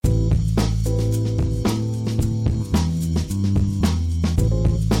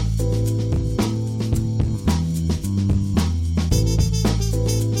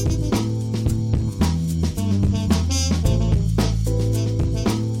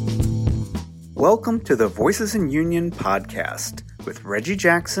Welcome to the Voices in Union podcast with Reggie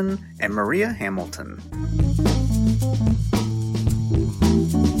Jackson and Maria Hamilton.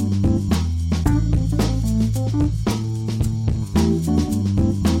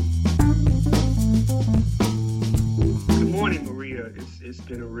 Good morning, Maria. It's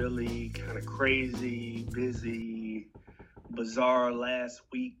been a really kind of crazy, busy, bizarre last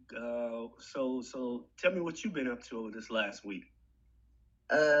week. So tell me what you've been up to over this last week.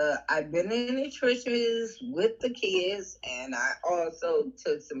 I've been in the trenches with the kids, and I also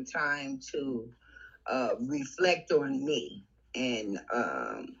took some time to reflect on me and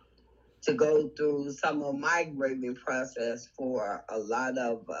to go through some of my grieving process for a lot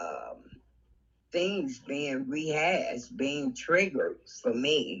of things being rehashed, being triggered for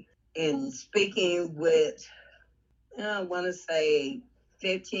me. In speaking with, I want to say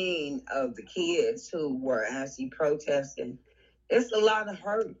 15 of the kids who were actually protesting, it's a lot of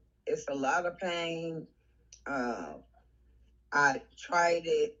hurt. It's a lot of pain. I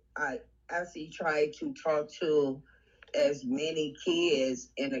actually tried to talk to as many kids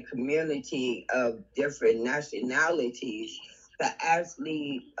in a community of different nationalities to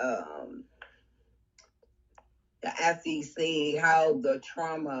actually see how the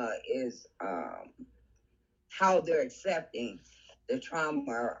trauma is, how they're accepting the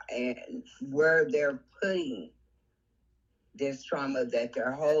trauma and where they're putting this trauma that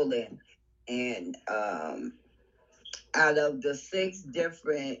they're holding. And out of the 6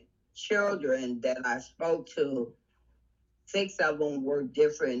 different children that I spoke to, 6 of them were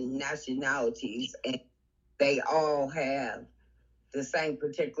different nationalities, and they all have the same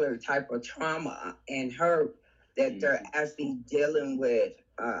particular type of trauma and hurt that they're actually dealing with.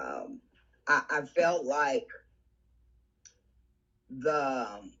 I felt like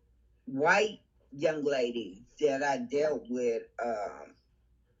the white young lady that I dealt with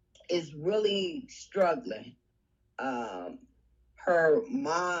is really struggling. Her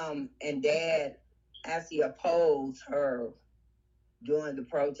mom and dad actually opposed her during the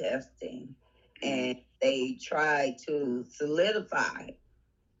protesting, and they tried to solidify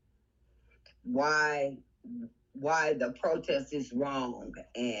why the protest is wrong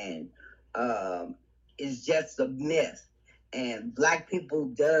and it's just a myth. And Black people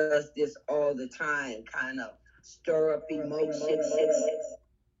does this all the time, kind of stir up emotions,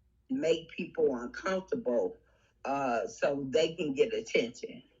 make people uncomfortable so they can get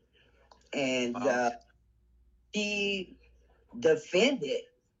attention. And she defended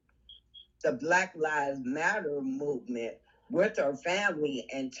the Black Lives Matter movement with her family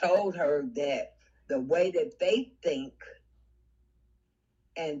and told her that the way that they think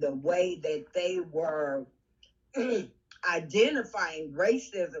and the way that they were identifying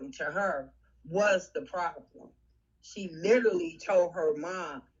racism to her was the problem. She literally told her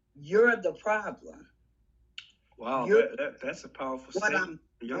mom, "You're the problem." Wow, that's a powerful statement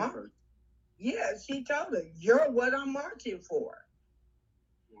for a young person. Yeah, she told her, "You're what I'm marching for."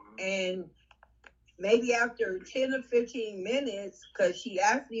 Wow. And maybe after 10 or 15 minutes, because she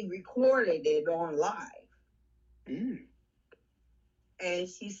actually recorded it on live. And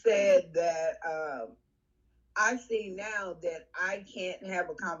she said that, I see now that I can't have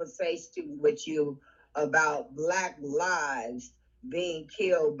a conversation with you about Black lives being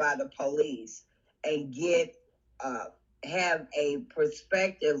killed by the police and have a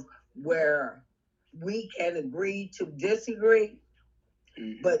perspective where we can agree to disagree,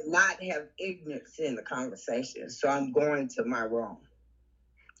 but not have ignorance in the conversation. So I'm going to my room.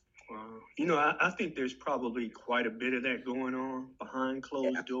 Wow. I think there's probably quite a bit of that going on behind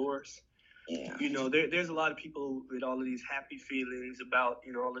closed doors. Yeah. There's a lot of people with all of these happy feelings about,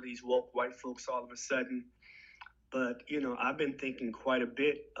 all of these woke white folks all of a sudden. But, I've been thinking quite a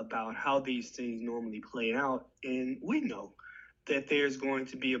bit about how these things normally play out. And we know that there's going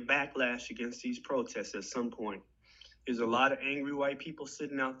to be a backlash against these protests at some point. There's a lot of angry white people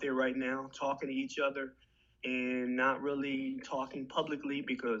sitting out there right now talking to each other and not really talking publicly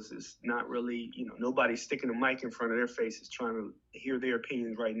because it's not really, nobody's sticking a mic in front of their faces trying to hear their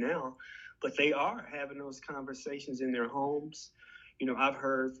opinions right now. But they are having those conversations in their homes. I've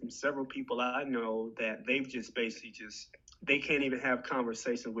heard from several people I know that they've just basically they can't even have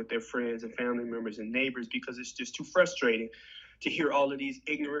conversations with their friends and family members and neighbors because it's just too frustrating to hear all of these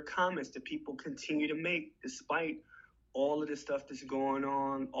ignorant comments that people continue to make despite all of the stuff that's going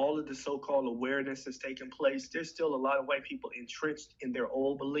on, all of the so-called awareness that's taking place. There's still a lot of white people entrenched in their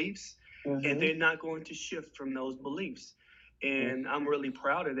old beliefs, and they're not going to shift from those beliefs. And I'm really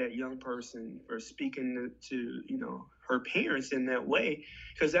proud of that young person for speaking to her parents in that way,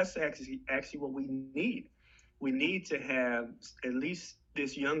 because that's actually what we need. We need to have at least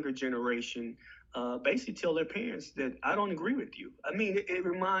this younger generation basically tell their parents that I don't agree with you. I mean, it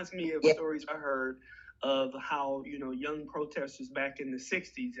reminds me of stories I heard of how, young protesters back in the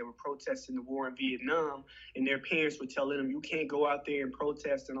 60s that were protesting the war in Vietnam, and their parents were telling them, you can't go out there and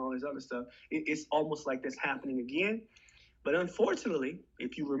protest and all this other stuff. It's almost like that's happening again. But unfortunately,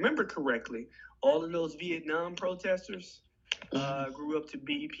 if you remember correctly, all of those Vietnam protesters grew up to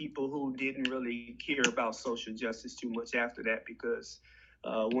be people who didn't really care about social justice too much after that, because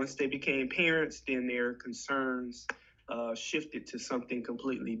once they became parents, then their concerns shifted to something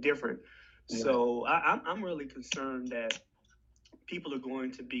completely different. Yeah. So I'm really concerned that people are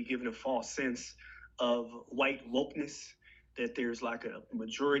going to be given a false sense of white wokeness, that there's like a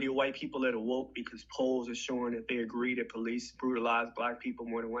majority of white people that are woke because polls are showing that they agree that police brutalize black people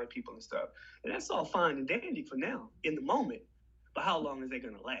more than white people and stuff. And that's all fine and dandy for now, in the moment. But how long is they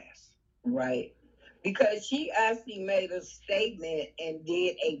going to last? Right. Because she actually made a statement and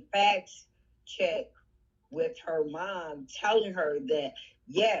did a fact check with her mom, telling her that,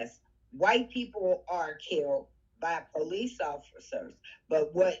 yes, white people are killed by police officers.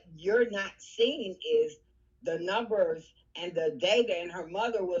 But what you're not seeing is the numbers and the data. And her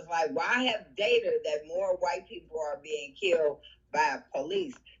mother was like, well, I have data that more white people are being killed by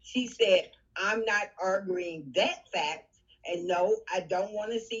police. She said, I'm not arguing that fact. And no, I don't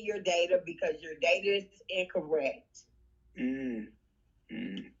want to see your data because your data is incorrect.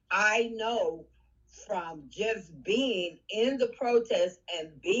 I know from just being in the protest and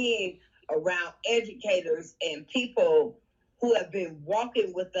being around educators and people who have been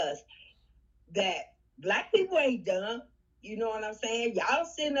walking with us that black people ain't dumb. You know what I'm saying? Y'all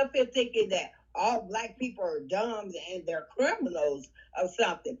sitting up here thinking that all black people are dumb and they're criminals or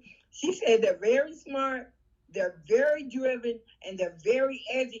something. She said they're very smart, they're very driven, and they're very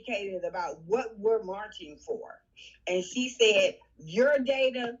educated about what we're marching for. And she said, your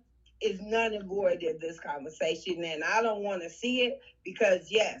data is none and void in this conversation, and I don't want to see it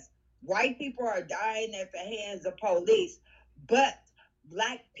because, yes, white people are dying at the hands of police, but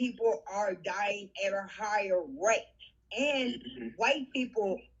black people are dying at a higher rate, and white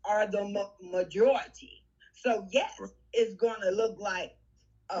people are the majority. So, yes, it's going to look like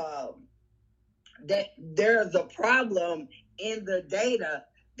that there's a problem in the data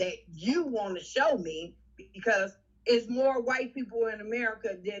that you want to show me, because it's more white people in America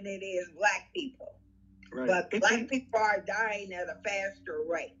than it is black people. Right. But black people are dying at a faster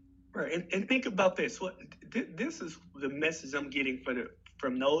rate. Right. And think about this. This is the message I'm getting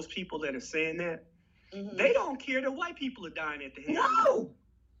from those people that are saying that. Mm-hmm. They don't care that white people are dying at the hands of them.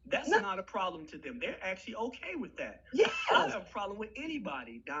 That's not a problem to them. They're actually okay with that. Yes. I have a problem with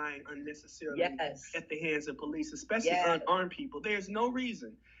anybody dying unnecessarily at the hands of police, especially unarmed people. There's no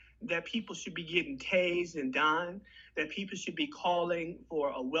reason that people should be getting tased and dying, that people should be calling for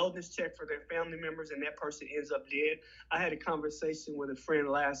a wellness check for their family members and that person ends up dead. I had a conversation with a friend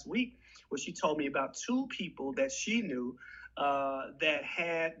last week where she told me about two people that she knew that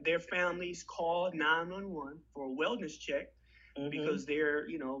had their families call 911 for a wellness check. Mm-hmm. Because their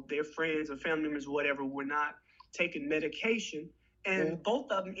friends or family members or whatever were not taking medication, and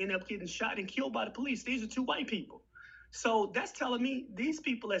both of them end up getting shot and killed by the police. These are two white people. So that's telling me these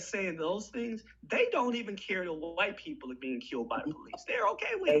people that saying those things, they don't even care that white people are being killed by the police. They're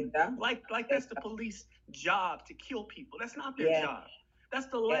okay with it. Like that's the police job to kill people. That's not their job. That's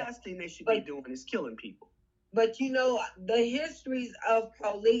the last thing they should be doing is killing people. But the histories of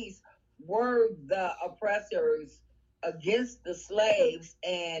police were the oppressors against the slaves,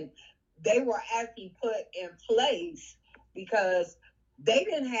 and they were actually put in place because they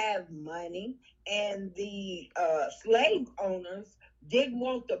didn't have money, and the slave owners didn't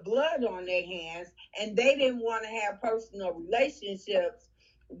want the blood on their hands, and they didn't want to have personal relationships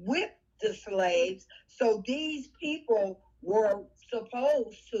with the slaves. So these people were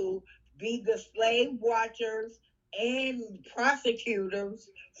supposed to be the slave watchers and prosecutors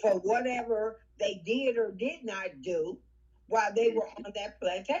for whatever they did or did not do while they were on that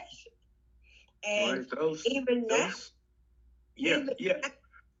plantation. And even now,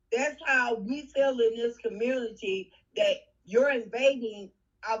 that's how we feel in this community, that you're invading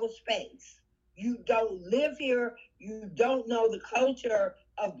our space. You don't live here. You don't know the culture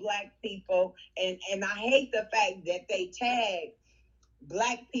of black people. And I hate the fact that they tag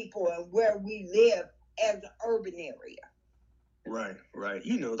black people and where we live as an urban area. Right.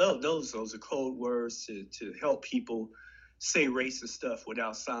 Those are code words to help people say racist stuff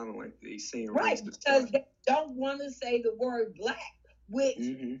without sounding like they saying racist stuff. Because they don't want to say the word black, which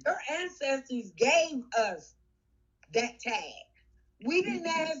their ancestors gave us that tag. We didn't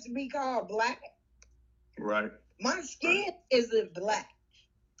ask to be called black. Right. My skin isn't black.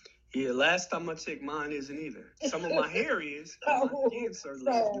 Yeah, last time I checked, mine isn't either. Some of my hair is, but my skin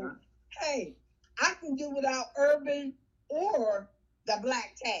certainly is not. Hey, I can do without urban or the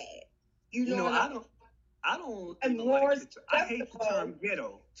black tag. You know, I don't even like I hate the term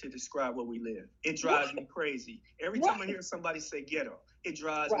ghetto to describe where we live. It drives me crazy. Every time I hear somebody say ghetto, it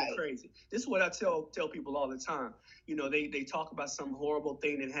drives me crazy. This is what I tell people all the time. You know, they talk about some horrible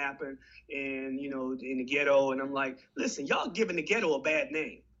thing that happened and, you know, in the ghetto. And I'm like, listen, y'all giving the ghetto a bad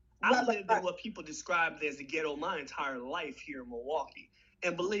name. I lived in what people described as the ghetto my entire life here in Milwaukee.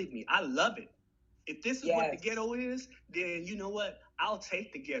 And believe me, I love it. If this is what the ghetto is, then you know what? I'll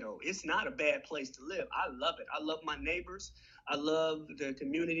take the ghetto. It's not a bad place to live. I love it. I love my neighbors. I love the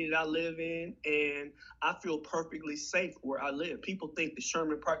community that I live in, and I feel perfectly safe where I live. People think the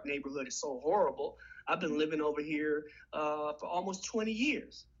Sherman Park neighborhood is so horrible. I've been living over here for almost 20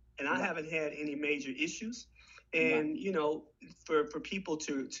 years, and I haven't had any major issues. And, you know, for people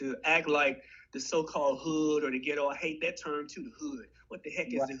to act like the so-called hood or the ghetto, I hate that term too, the hood. What the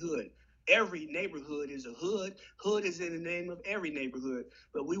heck is the hood? Every neighborhood is a hood. Hood is in the name of every neighborhood.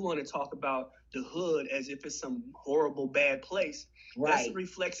 But we want to talk about the hood as if it's some horrible, bad place. That's a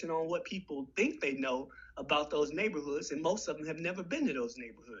reflection on what people think they know about those neighborhoods. And most of them have never been to those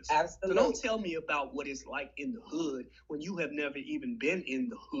neighborhoods. Absolutely. So don't tell me about what it's like in the hood when you have never even been in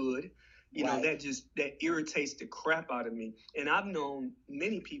the hood. You know, that irritates the crap out of me. And I've known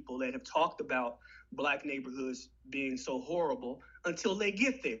many people that have talked about black neighborhoods being so horrible until they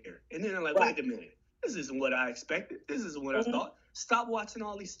get there. And then they're like, wait a minute, this isn't what I expected. This isn't what I thought. Stop watching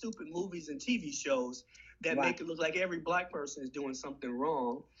all these stupid movies and TV shows that make it look like every black person is doing something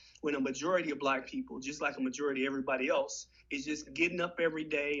wrong when a majority of black people, just like a majority of everybody else, is just getting up every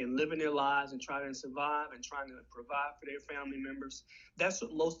day and living their lives and trying to survive and trying to provide for their family members. That's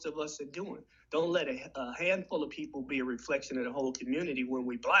what most of us are doing. Don't let a handful of people be a reflection of the whole community when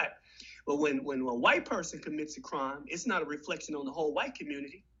we black. But when a white person commits a crime, it's not a reflection on the whole white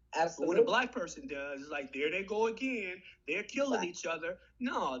community. Absolutely. But when a black person does, it's like, there they go again. They're killing each other.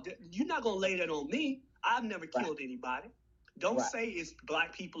 No, you're not going to lay that on me. I've never killed anybody. Don't say it's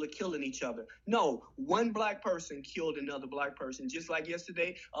black people are killing each other. No, one black person killed another black person. Just like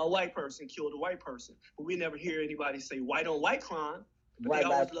yesterday, a white person killed a white person. But we never hear anybody say white on white crime. But they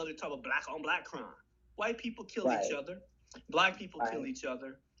always love to talk about black on black crime. White people kill each other. Black people kill each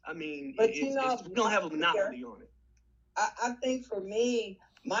other. I mean, we don't have a monopoly on it. I think for me,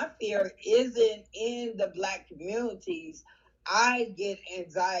 my fear isn't in the black communities. I get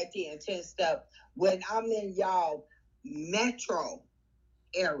anxiety and tense up when I'm in y'all metro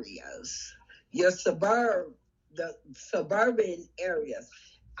areas, the suburban areas.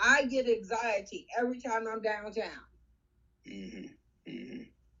 I get anxiety every time I'm downtown.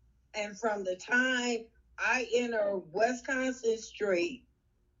 And from the time I enter Wisconsin Street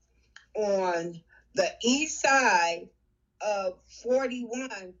on the east side of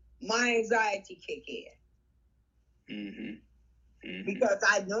 41, my anxiety kick in. Because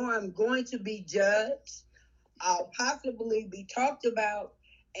I know I'm going to be judged. I'll possibly be talked about,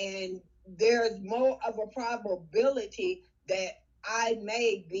 and there's more of a probability that I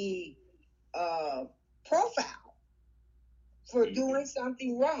may be profiled for doing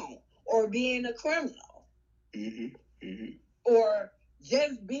something wrong or being a criminal or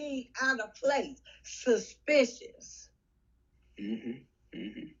just being out of place, suspicious.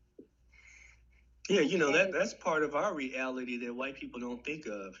 Yeah, you know, that's part of our reality that white people don't think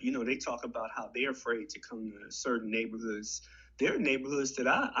of. You know, they talk about how they're afraid to come to certain neighborhoods. There are neighborhoods that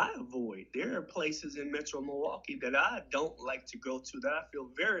I avoid. There are places in Metro Milwaukee that I don't like to go to, that I feel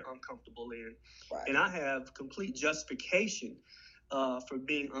very uncomfortable in. And I have complete justification for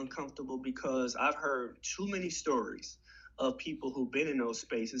being uncomfortable because I've heard too many stories of people who've been in those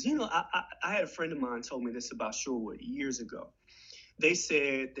spaces. You know, I had a friend of mine told me this about Shorewood years ago. They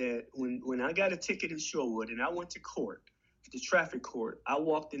said that when I got a ticket in Shorewood and I went to court, the traffic court, I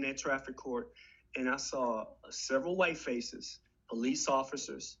walked in that traffic court and I saw several white faces, police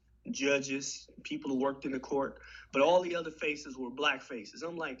officers, judges, people who worked in the court, but all the other faces were black faces.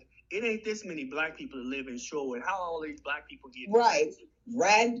 I'm like, it ain't this many black people that live in Shorewood. How all these black people get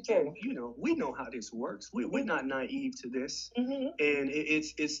Radical. You know, we know how this works. We're not naive to this. And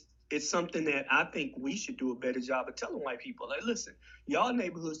it's something that I think we should do a better job of telling white people. Like, listen, y'all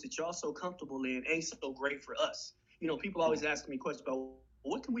neighborhoods that y'all so comfortable in ain't so great for us. You know, people always ask me questions about,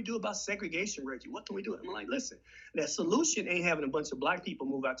 what can we do about segregation, Reggie? What can we do? I'm like, listen, that solution ain't having a bunch of black people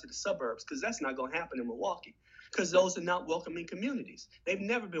move out to the suburbs, because that's not going to happen in Milwaukee. because those are not welcoming communities. They've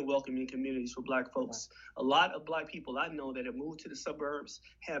never been welcoming communities for Black folks. A lot of Black people I know that have moved to the suburbs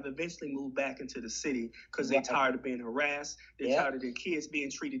have eventually moved back into the city because they're tired of being harassed. They're tired of their kids being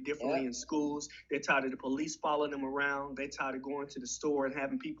treated differently in schools. They're tired of the police following them around. They're tired of going to the store and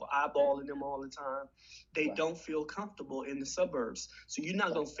having people eyeballing them all the time. They don't feel comfortable in the suburbs. So you're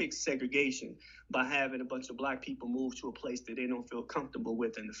not going to fix segregation by having a bunch of Black people move to a place that they don't feel comfortable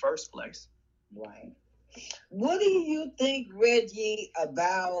with in the first place. Right. What do you think, Reggie,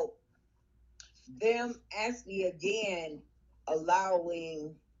 about them actually again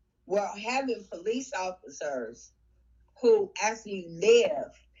having police officers who actually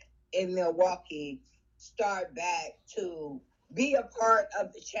live in Milwaukee start back to be a part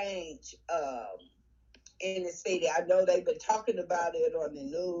of the change in the city? I know they've been talking about it on the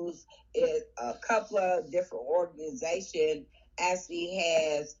news. A couple of different organizations actually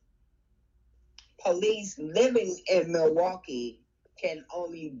has police living in Milwaukee can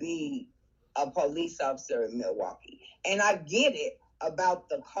only be a police officer in Milwaukee. And I get it about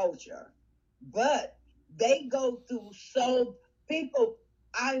the culture, but they go through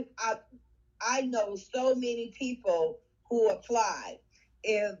I know so many people who apply.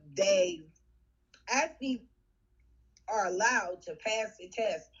 If they actually are allowed to pass the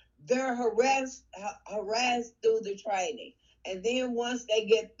test, they're harassed through the training. And then once they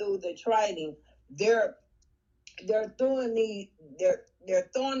get through the training, they're throwing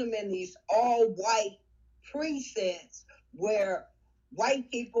them in these all white precincts where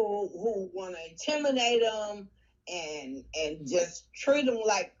white people who want to intimidate them and just treat them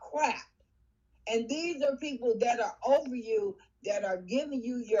like crap. And these are people that are over you, that are giving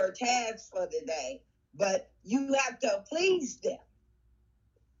you your tasks for the day, but you have to please them.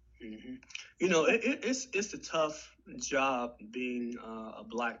 Mm-hmm. You know, it's a tough job being a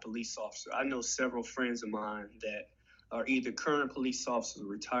Black police officer. I know several friends of mine that are either current police officers or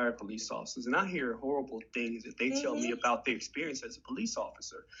retired police officers, and I hear horrible things that they tell me about their experience as a police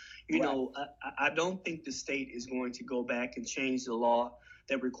officer. You know, I don't think the state is going to go back and change the law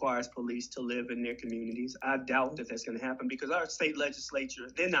that requires police to live in their communities. I doubt that that's going to happen because our state legislature,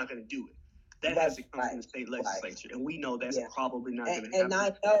 they're not going to do it. That has to come from the state legislature, and we know that's probably not going to happen. And I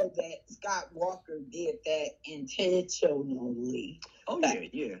know that Scott Walker did that intentionally. Oh,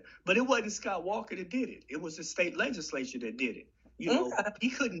 yeah. But it wasn't Scott Walker that did it. It was the state legislature that did it. You know, he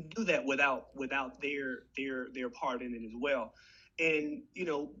couldn't do that without their part in it as well. And, you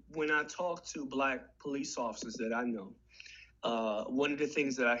know, when I talk to Black police officers that I know, one of the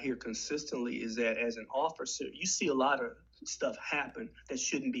things that I hear consistently is that as an officer, you see a lot of stuff happen that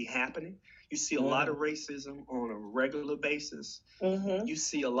shouldn't be happening. You see a lot of racism on a regular basis. You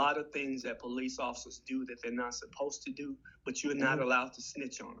see a lot of things that police officers do that they're not supposed to do, but you're not allowed to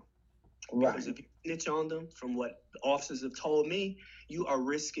snitch on them. Because if you snitch on them, from what the officers have told me, you are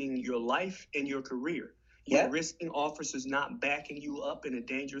risking your life and your career. You're risking officers not backing you up in a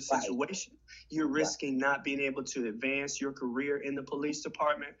dangerous situation. You're risking not being able to advance your career in the police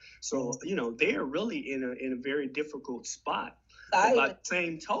department. So, you know, they're really in a very difficult spot. But by the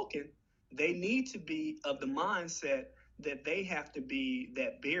same token, they need to be of the mindset that they have to be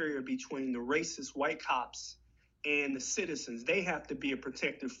that barrier between the racist white cops and the citizens. They have to be a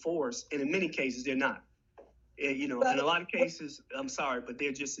protective force. And in many cases, they're not. You know, in a lot of cases, I'm sorry, but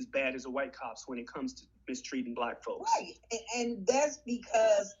they're just as bad as the white cops when it comes to mistreating Black folks. Right. And that's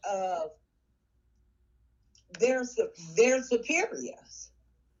because of their superiors.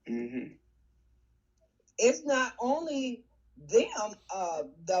 It's not only them,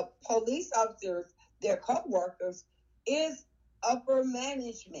 the police officers, their co-workers, is upper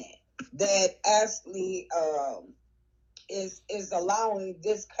management that actually is allowing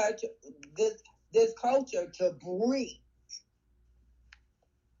this culture to breathe.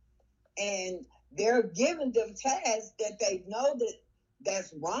 And they're giving them tasks that they know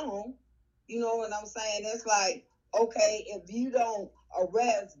that's wrong. You know what I'm saying? It's like, okay, if you don't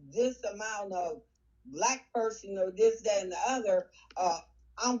arrest this amount of Black person or this, that, and the other,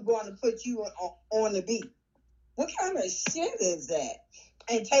 I'm going to put you on the beat. What kind of shit is that?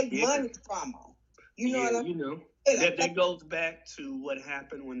 And take money from them. You know what I mean? You know, that goes back to what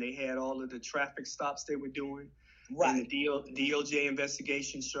happened when they had all of the traffic stops they were doing. Right. And the DOJ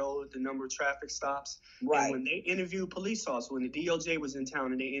investigation showed the number of traffic stops. Right. And when they interviewed police officers, when the DOJ was in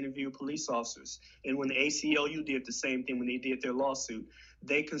town and they interviewed police officers, and when the ACLU did the same thing when they did their lawsuit,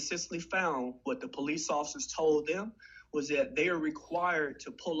 they consistently found what the police officers told them was that they are required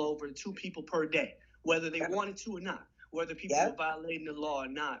to pull over 2 people per day, whether they wanted to or not. Whether people were violating the law or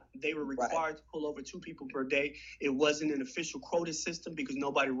not, they were required to pull over 2 people per day. It wasn't an official quota system because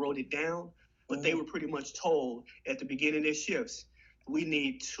nobody wrote it down. but they were pretty much told at the beginning of their shifts, we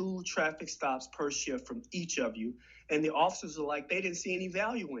need 2 traffic stops per shift from each of you. And the officers are like, they didn't see any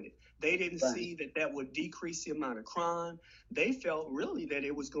value in it. They didn't see that would decrease the amount of crime. They felt really that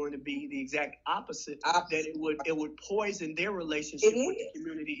it was going to be the exact opposite, that it would poison their relationship with the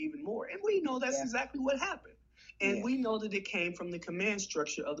community even more. And we know that's exactly what happened. And we know that it came from the command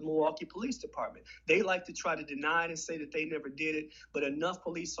structure of the Milwaukee Police Department. They like to try to deny it and say that they never did it, but enough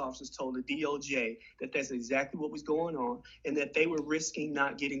police officers told the DOJ that that's exactly what was going on and that they were risking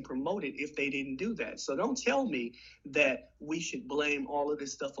not getting promoted if they didn't do that. So don't tell me that we should blame all of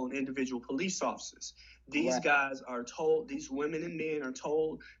this stuff on individual police officers. These guys are told, these women and men are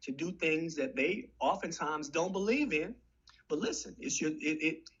told to do things that they oftentimes don't believe in. But listen,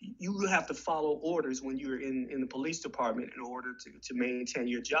 you have to follow orders when you're in the police department in order to maintain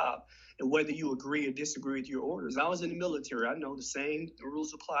your job. And whether you agree or disagree with your orders. I was in the military. I know the same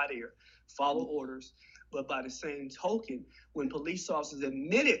rules apply there. Follow orders. But by the same token, when police officers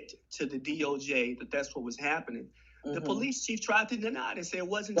admitted to the DOJ that that's what was happening, the police chief tried to deny it and say it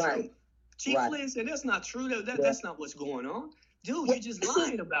wasn't true. Chief Flynn said, that's not true. That's not what's going on. Dude, you're just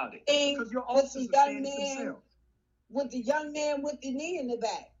lying about it. Because your officers are saying it themselves. With the young man with the knee in the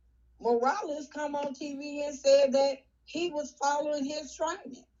back, Morales come on TV and said that he was following his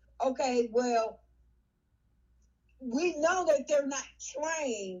training. Okay, well, we know that they're not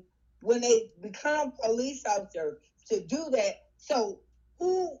trained when they become police officers to do that. So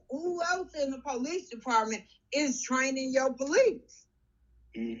who else in the police department is training your police?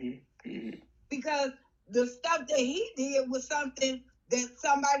 Because the stuff that he did was something that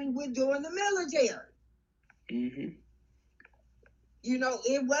somebody would do in the military. You know,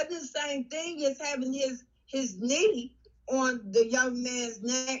 it wasn't the same thing as having his knee on the young man's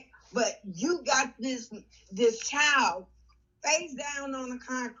neck, but you got this child face down on the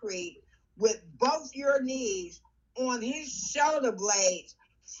concrete with both your knees on his shoulder blades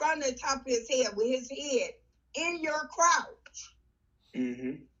from the top of his head with his head in your crouch.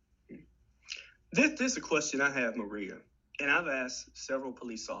 This is a question I have, Maria, and I've asked several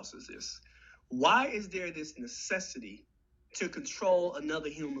police officers this. Why is there this necessity to control another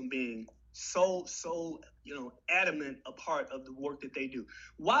human being so adamant a part of the work that they do?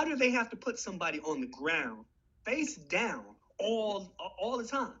 Why do they have to put somebody on the ground, face down, all the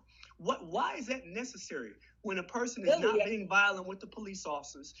time? Why is that necessary when a person is not being violent with the police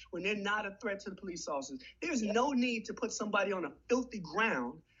officers, when they're not a threat to the police officers? There's no need to put somebody on a filthy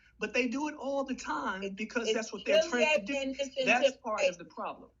ground, but they do it all the time because that's what they're trained to do. That's part of the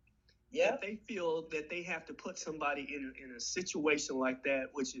problem. Yeah, they feel that they have to put somebody in a situation like that,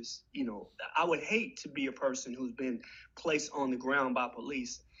 which is, I would hate to be a person who's been placed on the ground by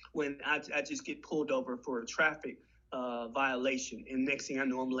police when I just get pulled over for a traffic violation, and next thing I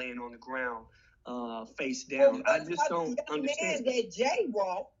know, I'm laying on the ground face down. I just don't understand. Man that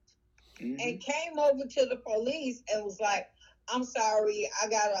jaywalked and came over to the police and was like, "I'm sorry, I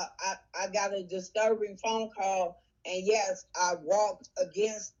got a disturbing phone call. And yes, I walked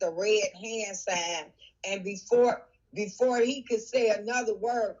against the red hand sign." And before he could say another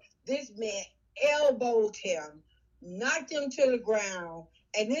word, this man elbowed him, knocked him to the ground,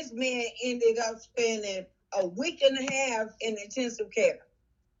 and this man ended up spending a week and a half in intensive care.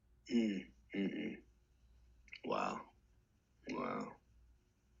 Wow.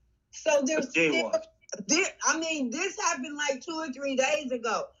 So there's still, this happened like 2 or 3 days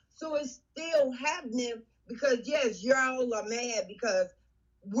ago. So it's still happening. Because, yes, you all are mad because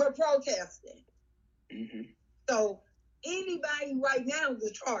we're protesting. So anybody right now is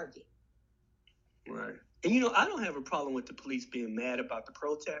a target. Right. And, I don't have a problem with the police being mad about the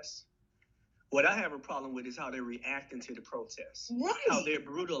protests. What I have a problem with is how they're reacting to the protests. Right. How they're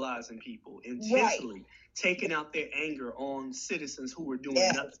brutalizing people intentionally, taking out their anger on citizens who were doing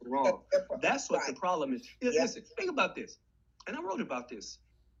nothing wrong. That's what the problem is. Listen, think about this. And I wrote about this.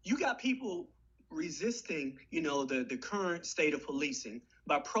 You got people resisting, the current state of policing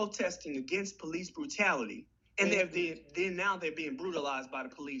by protesting against police brutality. And now they're being brutalized by the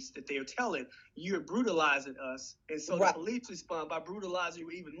police that they're telling, you're brutalizing us. And so the police respond by brutalizing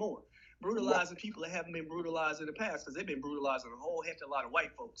you even more. Brutalizing people that haven't been brutalized in the past, because they've been brutalizing a whole heck of a lot of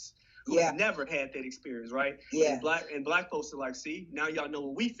white folks who have never had that experience, right? Yeah. And black folks are like, see, now y'all know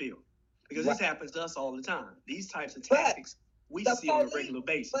what we feel. Because this happens to us all the time. These types of tactics we see on a regular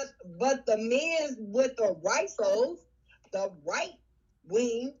basis. But the men with the rifles, the right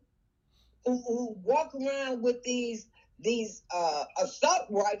wing, who walk around with these assault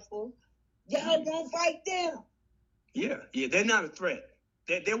rifles, y'all won't fight them. Yeah, they're not a threat.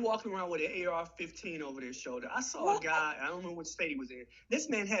 They're walking around with an AR-15 over their shoulder. I saw a guy, I don't know which state he was in. This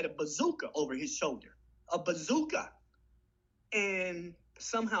man had a bazooka over his shoulder. A bazooka. And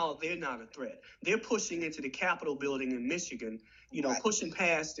somehow they're not a threat. They're pushing into the Capitol building in Michigan, pushing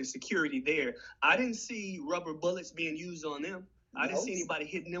past the security there. I didn't see rubber bullets being used on them. I didn't see anybody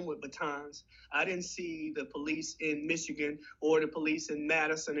hitting them with batons. I didn't see the police in Michigan or the police in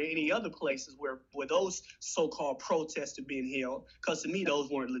Madison or any other places where those so-called protests are being held. Because to me, those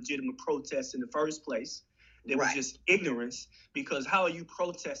weren't legitimate protests in the first place. They were just ignorance. Because how are you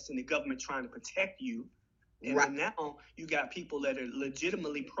protesting the government trying to protect you? And now you got people that are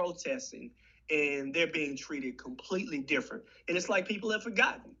legitimately protesting, and they're being treated completely different. And it's like people have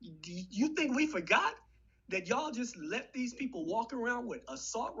forgotten. Do you think we forgot that y'all just let these people walk around with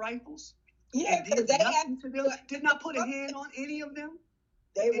assault rifles? Yeah, because did not put a hand on any of them.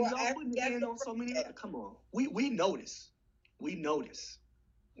 They were putting a hand on so many of them. Come on, we notice. We notice.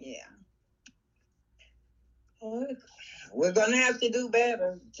 Yeah. We're gonna have to do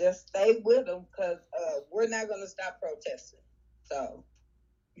better. Just stay with them, because we're not gonna stop protesting. So.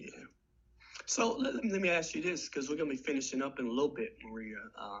 Yeah. So let me ask you this, because we're going to be finishing up in a little bit, Maria.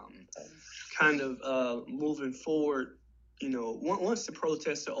 Moving forward, once the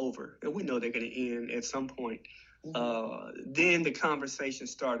protests are over, and we know they're going to end at some point, then the conversation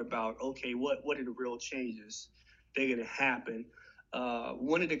start about, okay, what are the real changes that are going to happen?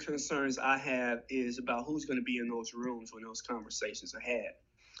 One of the concerns I have is about who's going to be in those rooms when those conversations are had.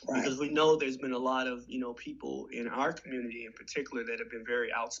 Right. Because we know there's been a lot of, people in our community in particular that have been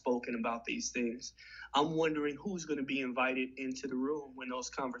very outspoken about these things. I'm wondering who's going to be invited into the room when those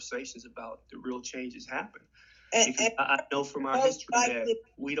conversations about the real changes happen. Because I know from our history that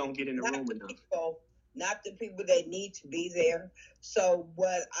we don't get in the room enough. Not the people that need to be there. So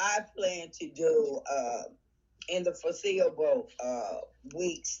what I plan to do in the foreseeable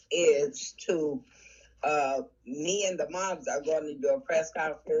weeks is to... me and the moms are going to do a press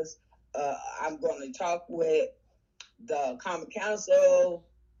conference. I'm going to talk with the Common Council,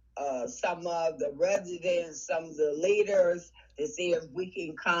 some of the residents, some of the leaders, to see if we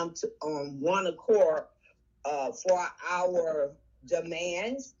can come to on one accord for our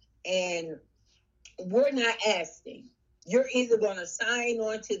demands. And we're not asking. You're either going to sign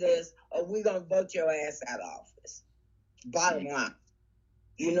on to this or we're going to vote your ass out of office. Bottom line.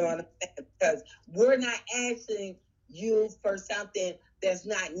 You know what I'm saying? Because we're not asking you for something that's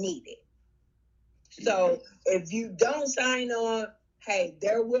not needed. So if you don't sign on, hey,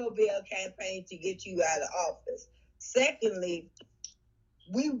 there will be a campaign to get you out of office. Secondly,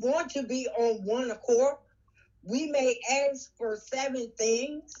 we want to be on one accord. We may ask for 7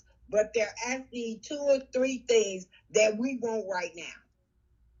 things, but there are actually 2 or 3 things that we want right now.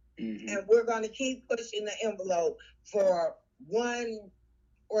 And we're going to keep pushing the envelope for 1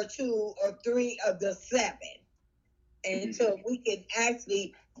 or 2 or 3 of the 7 until we can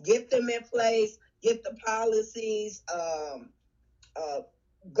actually get them in place, get the policies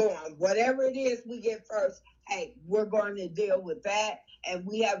going. Whatever it is we get first, hey, we're going to deal with that. And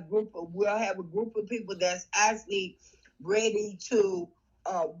we'll have a group of people that's actually ready to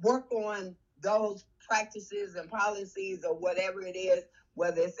work on those practices and policies or whatever it is,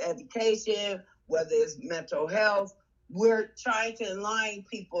 whether it's education, whether it's mental health. We're trying to align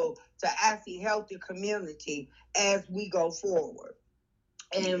people to actually help the community as we go forward.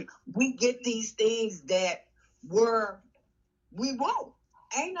 And we get these things that we won't.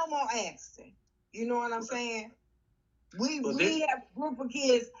 Ain't no more asking. You know what I'm saying? We have a group of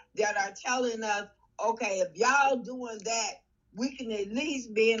kids that are telling us, okay, if y'all doing that, we can at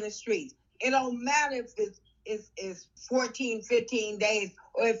least be in the streets. It don't matter if it's 14, 15 days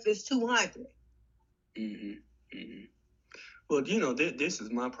or if it's 200. Well, this is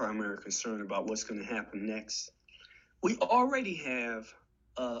my primary concern about what's going to happen next. We already have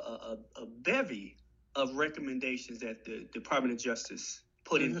a bevy of recommendations that the Department of Justice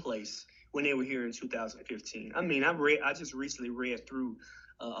put in place when they were here in 2015. I mean, I just recently read through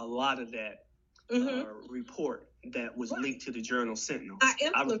a lot of that report that was linked to the Journal Sentinel.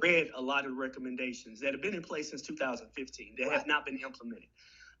 I read a lot of recommendations that have been in place since 2015 that have not been implemented.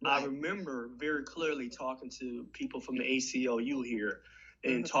 I remember very clearly talking to people from the ACLU here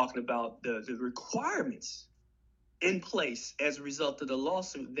and talking about the requirements in place as a result of the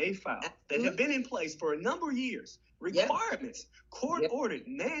lawsuit they filed that have been in place for a number of years. Requirements, court-ordered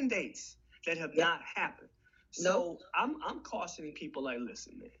mandates that have not happened. So I'm cautioning people like,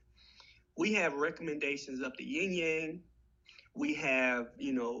 listen, man, we have recommendations up the yin-yang. We have,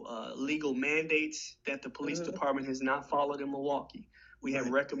 legal mandates that the police department has not followed in Milwaukee. We have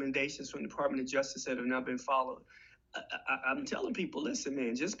recommendations from the Department of Justice that have not been followed. I'm telling people, listen,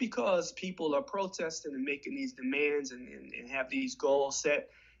 man, just because people are protesting and making these demands and have these goals set,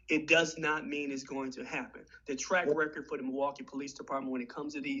 it does not mean it's going to happen. The track record for the Milwaukee Police Department when it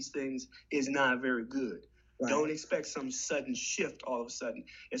comes to these things is not very good. Right. Don't expect some sudden shift all of a sudden,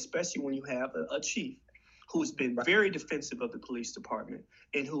 especially when you have a chief who's been very defensive of the police department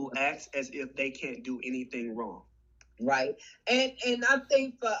and who acts as if they can't do anything wrong. Right. And I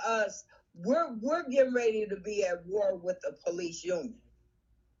think for us, we're getting ready to be at war with the police union.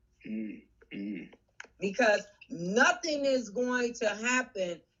 Mm-hmm. Because nothing is going to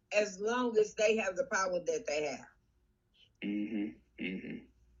happen as long as they have the power that they have. Mm-hmm. Mm-hmm.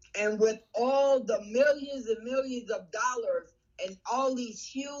 And with all the millions and millions of dollars and all these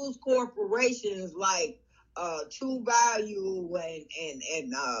huge corporations like True Value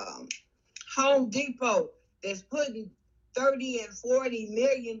and Home Depot that's putting $30 and $40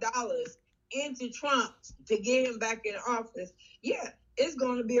 million into Trump to get him back in office, it's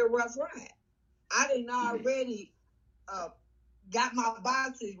going to be a rough ride. I didn't already got my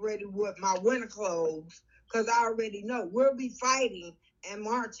boxes ready with my winter clothes because I already know we'll be fighting and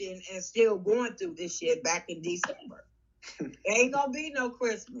marching and still going through this shit back in December. There ain't gonna be no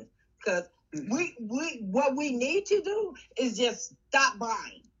Christmas because we what we need to do is just stop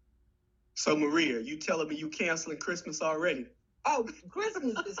buying. So Maria, you telling me you canceling Christmas already? Oh,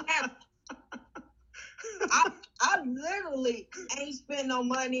 Christmas is happening. I literally ain't spent no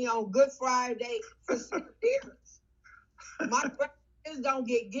money on Good Friday for 6 years. My friends don't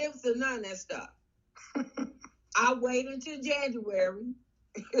get gifts or none of that stuff. I wait until January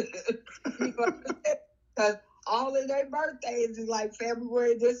because all of their birthdays is like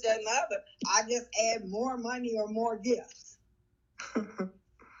February, this, and the other. I just add more money or more gifts.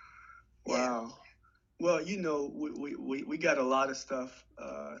 Wow. Well, you know, we got a lot of stuff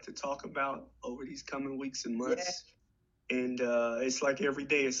to talk about over these coming weeks and months. Yeah. And it's like every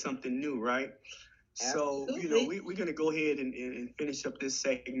day is something new, right? Absolutely. So, you know, we're going to go ahead and finish up this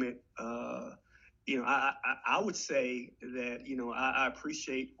segment. You know, I would say that, you know, I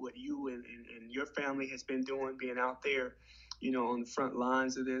appreciate what you and your family has been doing, being out there, you know, on the front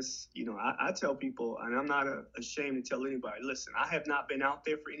lines of this. You know, I tell people, and I'm not ashamed to tell anybody, listen, I have not been out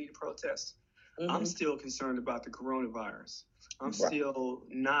there for any protests. Mm-hmm. I'm still concerned about the coronavirus. I'm still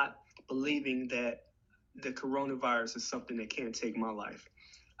not believing that the coronavirus is something that can't take my life.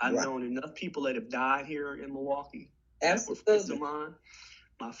 I've known enough people that have died here in Milwaukee. Absolutely.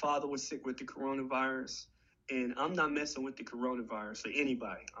 My father was sick with the coronavirus, and I'm not messing with the coronavirus or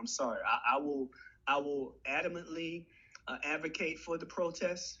anybody. I'm sorry. I will adamantly advocate for the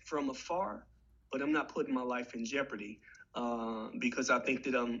protests from afar, but I'm not putting my life in jeopardy because I think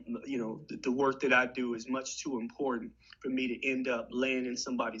that you know, the work that I do is much too important for me to end up laying in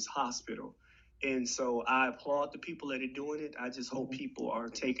somebody's hospital. And so I applaud the people that are doing it. I just hope people are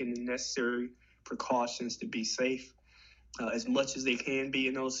taking the necessary precautions to be safe as much as they can be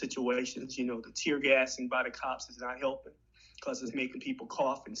in those situations. You know, the tear gassing by the cops is not helping because it's making people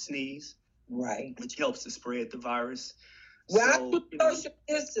cough and sneeze. Right. Which helps to spread the virus. Well, so, social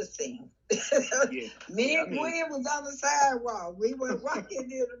distancing. Yeah. Me and Gwen was on the sidewalk. We were walking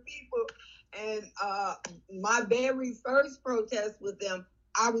near the people. And my very first protest with them,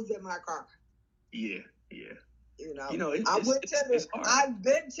 I was in my car. Yeah. You know, it's hard. I've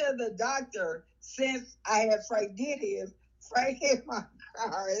been to the doctor since I had Frank did his. Frank hit my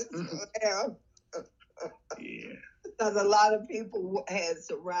car as well. Yeah. Because a lot of people had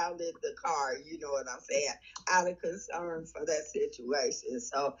surrounded the car, you know what I'm saying, out of concern for that situation.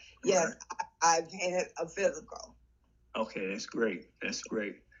 So, yes, I've had a physical. Okay, that's great.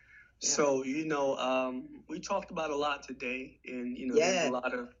 Yeah. So, you know, we talked about a lot today, and, you know, there's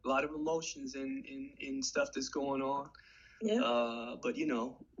a lot of emotions and stuff that's going on. Yeah. But, you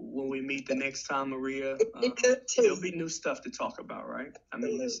know, when we meet the next time, Maria, there'll be new stuff to talk about, right? I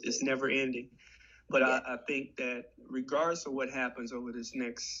mean, it's never ending. But I think that regardless of what happens over this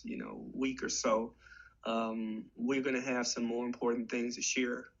next, you know, week or so, we're going to have some more important things to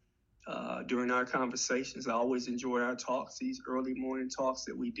share during our conversations. I always enjoy our talks, these early morning talks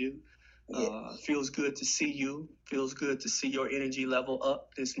that we do. Feels good to see you. Feels good to see your energy level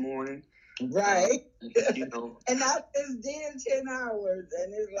up this morning. Right. You know. And I just did 10 hours,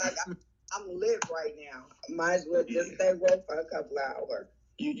 and it's like I'm lit right now. Might as well just stay woke for a couple of hours.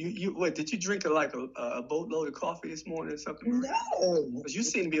 You what? Did you drink a boatload of coffee this morning or something? No. Because you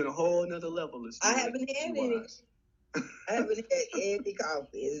seem to be on a whole nother level this morning. I haven't had any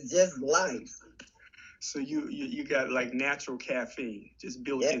coffee. It's just life. So you got like natural caffeine just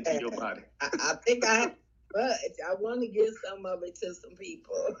built into your body. I think I have but I want to give some of it to some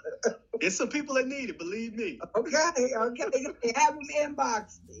people. It's some people that need it, believe me. Okay. Have them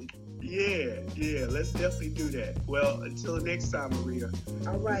inbox me. Yeah. Let's definitely do that. Well, until next time, Maria.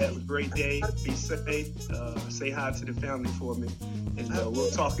 All right. Have a great day. Be safe. Say hi to the family for me. And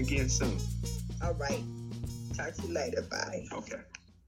we'll talk again soon. All right. Talk to you later. Bye. Okay.